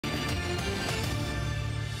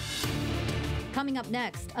Coming up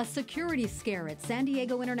next, a security scare at San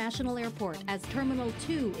Diego International Airport as Terminal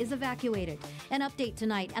 2 is evacuated. An update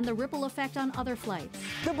tonight and the ripple effect on other flights.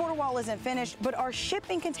 The border wall isn't finished, but are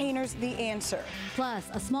shipping containers the answer? Plus,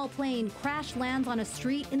 a small plane crash lands on a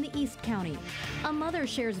street in the East County. A mother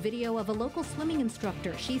shares video of a local swimming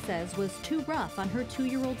instructor she says was too rough on her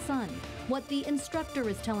 2-year-old son. What the instructor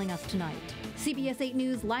is telling us tonight. CBS 8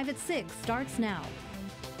 News Live at 6 starts now.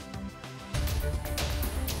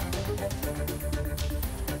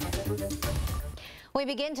 We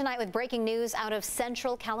begin tonight with breaking news out of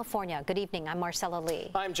Central California. Good evening. I'm Marcella Lee.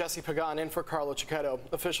 I'm Jesse Pagan in for Carlo Cicchetto.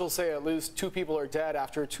 Officials say at least 2 people are dead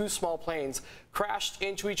after 2 small planes crashed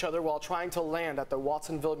into each other while trying to land at the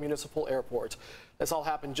Watsonville Municipal Airport. This all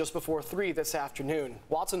happened just before 3 this afternoon.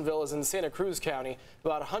 Watsonville is in Santa Cruz County,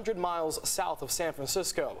 about 100 miles south of San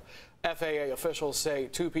Francisco. FAA officials say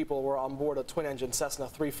 2 people were on board a twin-engine Cessna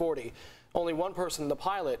 340. Only 1 person, the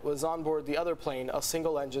pilot, was on board the other plane, a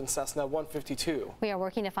single-engine Cessna 152. We are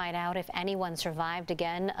working to find out if anyone survived.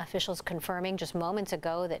 Again, officials confirming just moments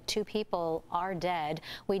ago that 2 people are dead.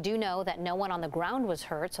 We do know that no one on the ground was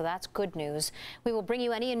hurt, so that's good news. We will bring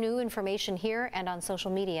you any new information here and on social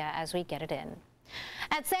media as we get it in.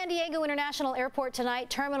 At San Diego International Airport tonight,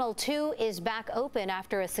 Terminal 2 is back open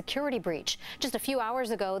after a security breach. Just a few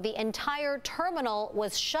hours ago, the entire terminal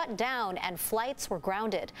was shut down and flights were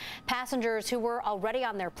grounded. Passengers who were already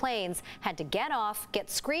on their planes had to get off, get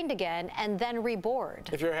screened again, and then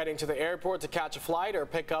reboard. If you're heading to the airport to catch a flight or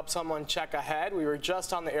pick up someone, check ahead. We were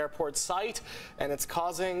just on the airport site, and it's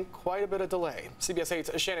causing quite a bit of delay. CBS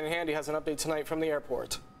 8's Shannon Handy has an update tonight from the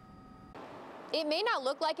airport. It may not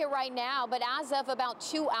look like it right now, but as of about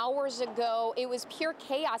 2 hours ago, it was pure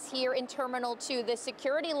chaos here in Terminal 2. The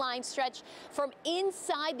security line stretched from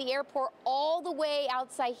inside the airport all the way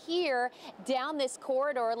outside here down this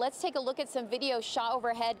corridor. Let's take a look at some video shot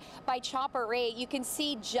overhead by Chopper 8. You can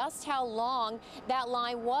see just how long that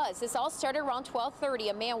line was. This all started around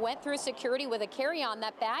 12:30. A man went through security with a carry-on.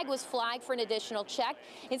 That bag was flagged for an additional check.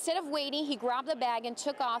 Instead of waiting, he grabbed the bag and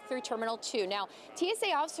took off through Terminal 2. Now,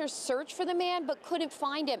 TSA officers searched for the man but couldn't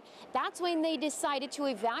find him. That's when they decided to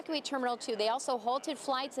evacuate Terminal 2. They also halted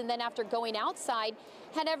flights, and then after going outside,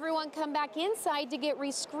 had everyone come back inside to get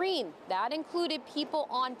rescreened. That included people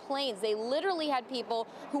on planes. They literally had people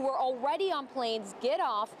who were already on planes get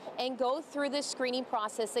off and go through the screening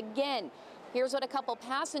process again. Here's what a couple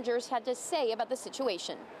passengers had to say about the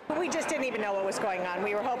situation. We just didn't even know what was going on.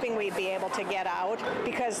 We were hoping we'd be able to get out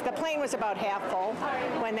because the plane was about half full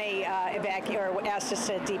when they asked us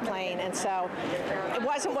to deplane, and so it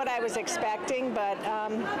wasn't what I was expecting. But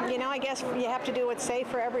you know, I guess you have to do what's safe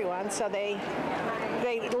for everyone. So they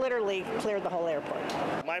literally cleared the whole airport.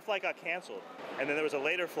 My flight got canceled, and then there was a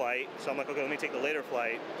later flight. So I'm like, okay, let me take the later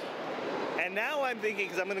flight. And now I'm thinking,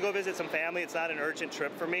 because I'm going to go visit some family, it's not an urgent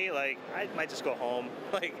trip for me, like, I might just go home.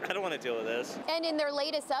 Like, I don't want to deal with this. And in their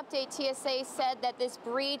latest update, TSA said that this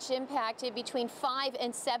breach impacted between 5,000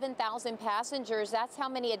 and 7,000 passengers. That's how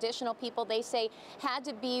many additional people they say had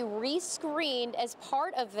to be rescreened as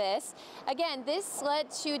part of this. Again, this led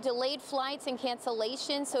to delayed flights and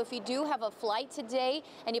cancellations. So if you do have a flight today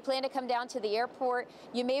and you plan to come down to the airport,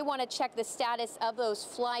 you may want to check the status of those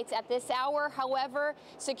flights at this hour. However,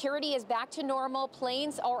 security is back to normal.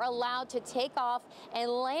 Planes are allowed to take off and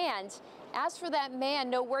land. As for that man,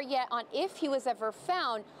 no word yet on if he was ever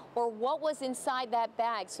found or what was inside that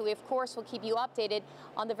bag. So we, of course, will keep you updated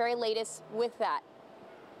on the very latest with that.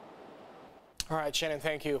 All right, Shannon,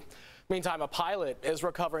 thank you. Meantime, a pilot is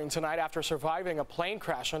recovering tonight after surviving a plane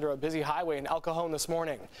crash under a busy highway in El Cajon this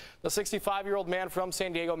morning. The 65-year-old man from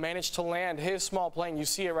San Diego managed to land his small plane, you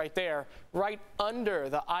see it right there, right under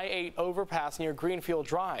the I-8 overpass near Greenfield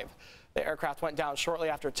Drive. The aircraft went down shortly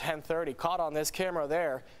after 10:30, caught on this camera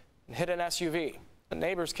there, and hit an SUV. The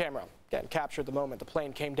neighbor's camera, again, captured the moment the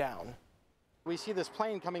plane came down. We see this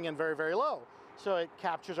plane coming in very, very low, so it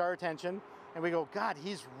captures our attention, and we go, God,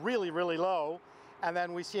 he's really, really low. And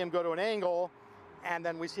then we see him go to an angle, and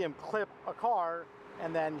then we see him clip a car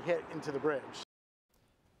and then hit into the bridge.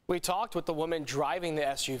 We talked with the woman driving the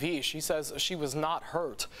SUV. She says she was not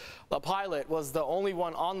hurt. The pilot was the only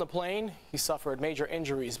one on the plane. He suffered major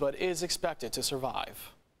injuries, but is expected to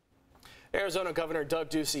survive. Arizona Governor Doug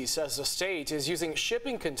Ducey says the state is using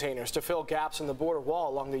shipping containers to fill gaps in the border wall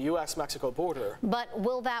along the U.S.-Mexico border. But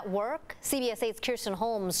will that work? CBS 8's Kirsten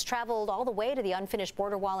Holmes traveled all the way to the unfinished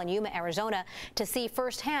border wall in Yuma, Arizona to see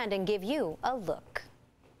firsthand and give you a look.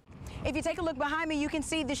 If you take a look behind me, you can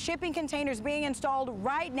see the shipping containers being installed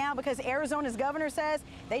right now because Arizona's governor says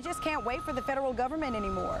they just can't wait for the federal government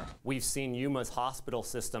anymore. We've seen Yuma's hospital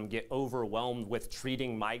system get overwhelmed with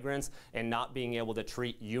treating migrants and not being able to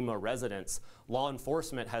treat Yuma residents. Law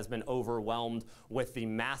enforcement has been overwhelmed with the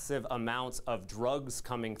massive amounts of drugs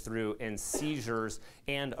coming through and seizures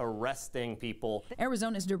and arresting people.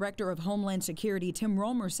 Arizona's Director of Homeland Security, Tim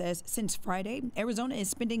Romer, says since Friday, Arizona is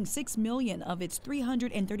spending $6 million of its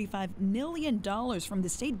 $335 million from the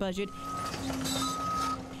state budget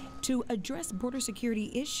to address border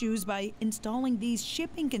security issues by installing these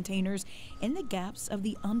shipping containers in the gaps of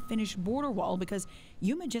the unfinished border wall because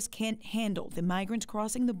Yuma just can't handle the migrants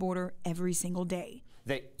crossing the border every single day.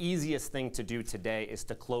 The easiest thing to do today is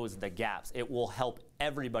to close the gaps. It will help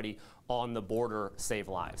everybody on the border save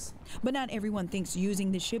lives. But not everyone thinks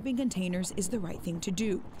using the shipping containers is the right thing to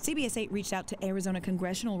do. CBS 8 reached out to Arizona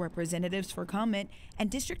congressional representatives for comment, and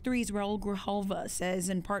District 3's Raul Grijalva says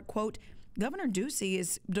in part, quote, Governor Ducey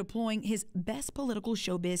is deploying his best political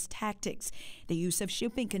showbiz tactics. The use of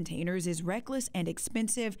shipping containers is reckless and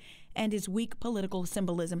expensive and is weak political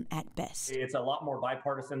symbolism at best. It's a lot more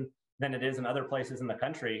bipartisan than it is in other places in the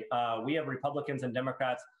country. We have Republicans and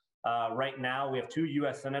Democrats. Right now, we have 2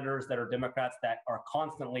 U.S. senators that are Democrats that are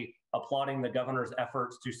constantly applauding the governor's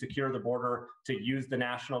efforts to secure the border, to use the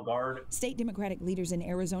National Guard. State Democratic leaders in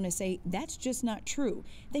Arizona say that's just not true.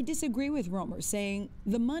 They disagree with Romer, saying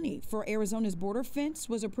the money for Arizona's border fence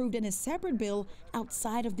was approved in a separate bill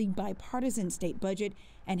outside of the bipartisan state budget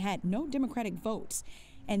and had no Democratic votes.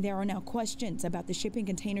 And there are now questions about the shipping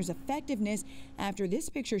containers' effectiveness after this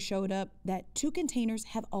picture showed up that 2 containers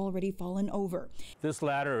have already fallen over. This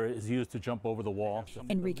ladder is used to jump over the wall.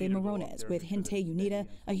 Enrique Morones with Gente Unida,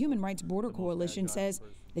 a human rights border coalition, says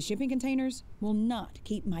the shipping containers will not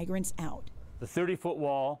keep migrants out. The 30-foot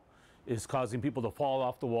wall is causing people to fall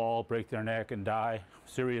off the wall, break their neck, and die,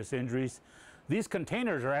 serious injuries. These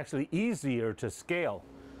containers are actually easier to scale.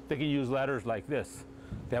 They can use ladders like this.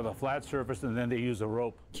 They have a flat surface, and then they use a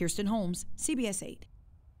rope. Kirsten Holmes, CBS 8.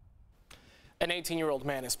 An 18-year-old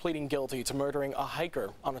man is pleading guilty to murdering a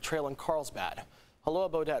hiker on a trail in Carlsbad.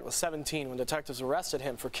 Haloa Bodette was 17 when detectives arrested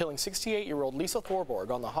him for killing 68-year-old Lisa Thorborg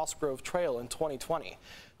on the Hosgrove Trail in 2020.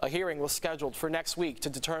 A hearing was scheduled for next week to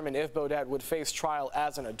determine if Bodette would face trial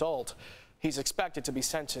as an adult. He's expected to be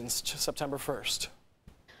sentenced September 1st.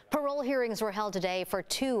 Parole hearings were held today for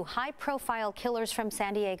 2 high-profile killers from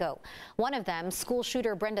San Diego. One of them, school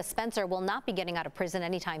shooter Brenda Spencer, will not be getting out of prison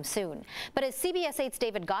anytime soon. But as CBS 8's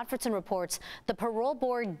David Gottfredson reports, the parole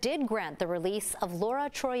board did grant the release of Laura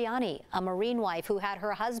Troiani, a Marine wife who had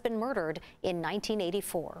her husband murdered in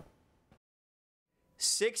 1984.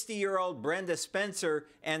 60-year-old Brenda Spencer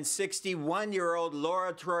and 61-year-old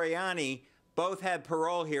Laura Troiani both had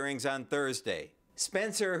parole hearings on Thursday.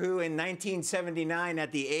 Spencer, who in 1979,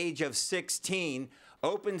 at the age of 16,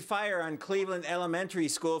 opened fire on Cleveland Elementary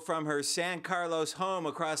School from her San Carlos home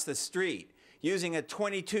across the street, using a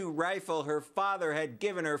 .22 rifle her father had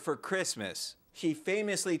given her for Christmas. She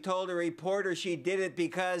famously told a reporter she did it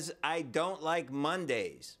because I don't like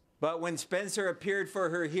Mondays. But when Spencer appeared for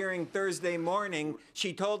her hearing Thursday morning,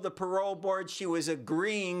 she told the parole board she was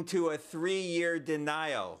agreeing to a 3-year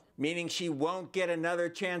denial, meaning she won't get another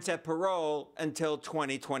chance at parole until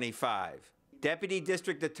 2025. Deputy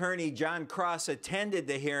District Attorney John Cross attended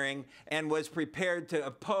the hearing and was prepared to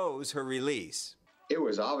oppose her release. It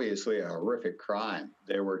was obviously a horrific crime.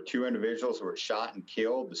 There were 2 individuals who were shot and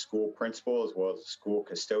killed, the school principal as well as the school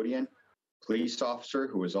custodian, police officer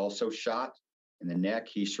who was also shot in the neck.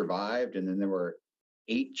 He survived, and then there were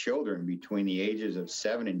 8 children between the ages of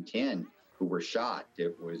 7 and 10 who were shot.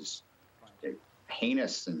 It was a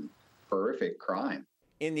heinous and horrific crime.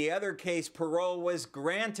 In the other case, parole was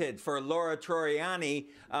granted for Laura Troiani,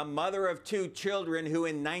 a mother of 2 children who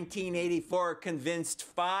in 1984 convinced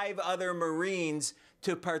 5 other Marines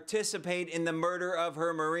to participate in the murder of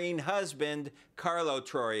her Marine husband, Carlo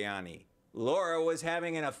Troiani. Laura was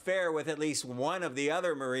having an affair with at least one of the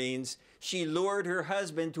other Marines. She lured her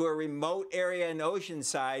husband to a remote area in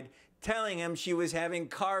Oceanside, telling him she was having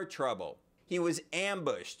car trouble. He was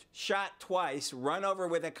ambushed, shot twice, run over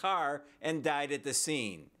with a car, and died at the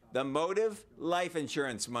scene. The motive? Life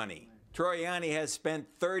insurance money. Troiani has spent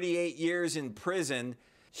 38 years in prison.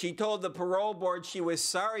 She told the parole board she was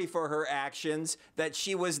sorry for her actions, that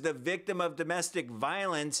she was the victim of domestic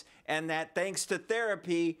violence, and that thanks to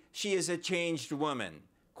therapy, she is a changed woman.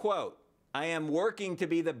 Quote, I am working to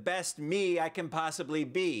be the best me I can possibly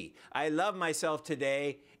be. I love myself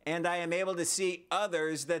today, and I am able to see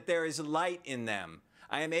others that there is light in them.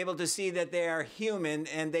 I am able to see that they are human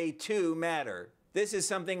and they too matter. This is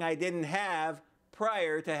something I didn't have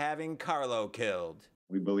prior to having Carlo killed.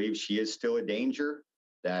 We believe she is still a danger,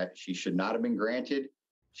 that she should not have been granted.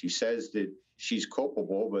 She says that she's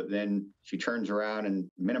culpable, but then she turns around and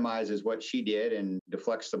minimizes what she did and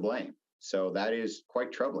deflects the blame. So that is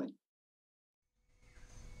quite troubling.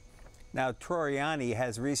 Now, Troiani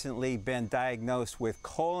has recently been diagnosed with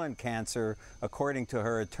colon cancer, according to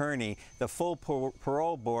her attorney. The full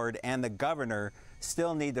parole board and the governor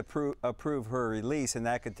still need to approve her release, and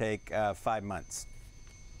that could take 5 months.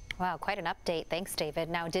 Wow, quite an update. Thanks, David.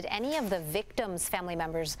 Now, did any of the victims' family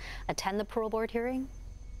members attend the parole board hearing?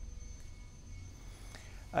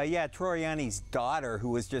 Yeah, Troiani's daughter, who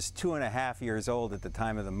was just 2.5 years old at the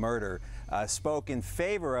time of the murder, spoke in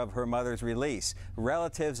favor of her mother's release.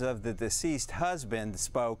 Relatives of the deceased husband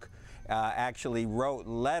actually wrote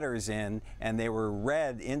letters in, and they were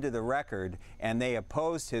read into the record, and they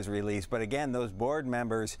opposed his release. But again, those board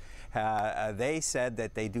members, they said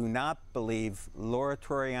that they do not believe Laura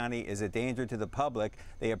Troiani is a danger to the public.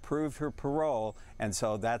 They approved her parole, and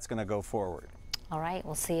so that's going to go forward. All right,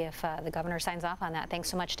 we'll see if the governor signs off on that. Thanks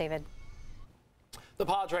so much, David. The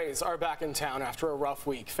Padres are back in town after a rough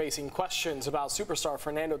week, facing questions about superstar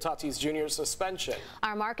Fernando Tatis Jr.'s suspension.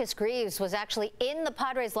 Our Marcus Greaves was actually in the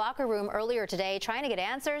Padres locker room earlier today trying to get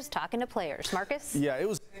answers, talking to players. Marcus? Yeah, it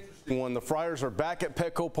was an interesting one. The Friars are back at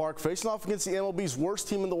Petco Park facing off against the MLB's worst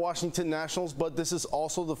team in the Washington Nationals, but this is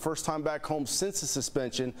also the first time back home since the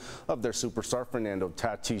suspension of their superstar Fernando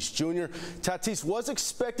Tatis Jr. Tatis was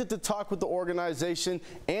expected to talk with the organization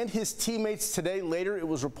and his teammates today. Later, it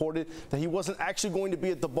was reported that he wasn't actually going to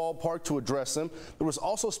be at the ballpark to address them. There was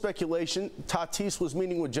also speculation Tatis was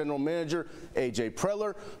meeting with general manager A.J.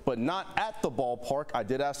 Preller, but not at the ballpark. I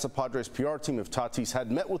did ask the Padres PR team if Tatis had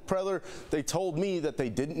met with Preller. They told me that they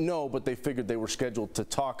didn't know, but they figured they were scheduled to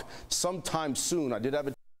talk sometime soon. I did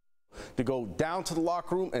have to go down to the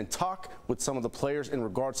locker room and talk with some of the players in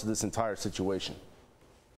regards to this entire situation.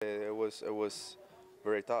 It was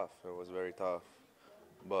very tough. It was very tough,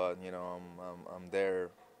 but you know, I'm there,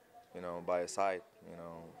 you know, by his side. You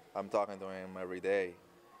know, I'm talking to him every day.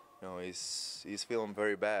 You know, he's feeling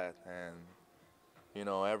very bad, and you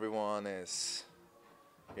know, everyone is,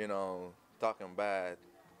 you know, talking bad.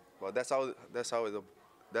 But that's how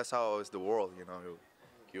is the world. You know,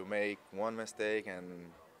 you make one mistake, and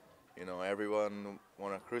you know, everyone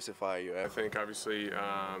want to crucify you. I think obviously,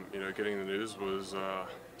 you know, getting the news was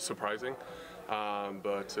surprising,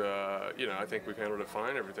 but you know, I think we've handled it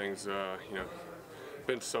fine. Everything's you know,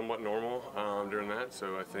 been somewhat normal during that,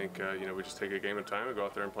 so I think you know, we just take a game at a time and go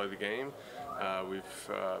out there and play the game. We've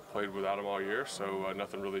played without him all year, so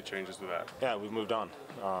nothing really changes with that. Yeah, we've moved on.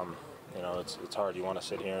 You know, it's hard. You want to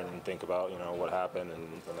sit here and think about, you know, what happened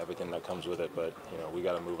and everything that comes with it, but you know, we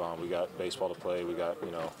got to move on. We got baseball to play. We got,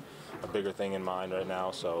 you know, a bigger thing in mind right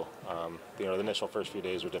now. So you know, the initial first few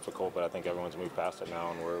days were difficult, but I think everyone's moved past it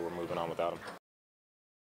now, and we're moving on without him.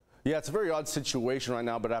 Yeah, it's a very odd situation right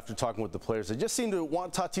now, but after talking with the players, they just seem to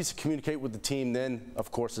want Tatis to communicate with the team. Then,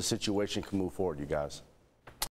 of course, the situation can move forward, you guys.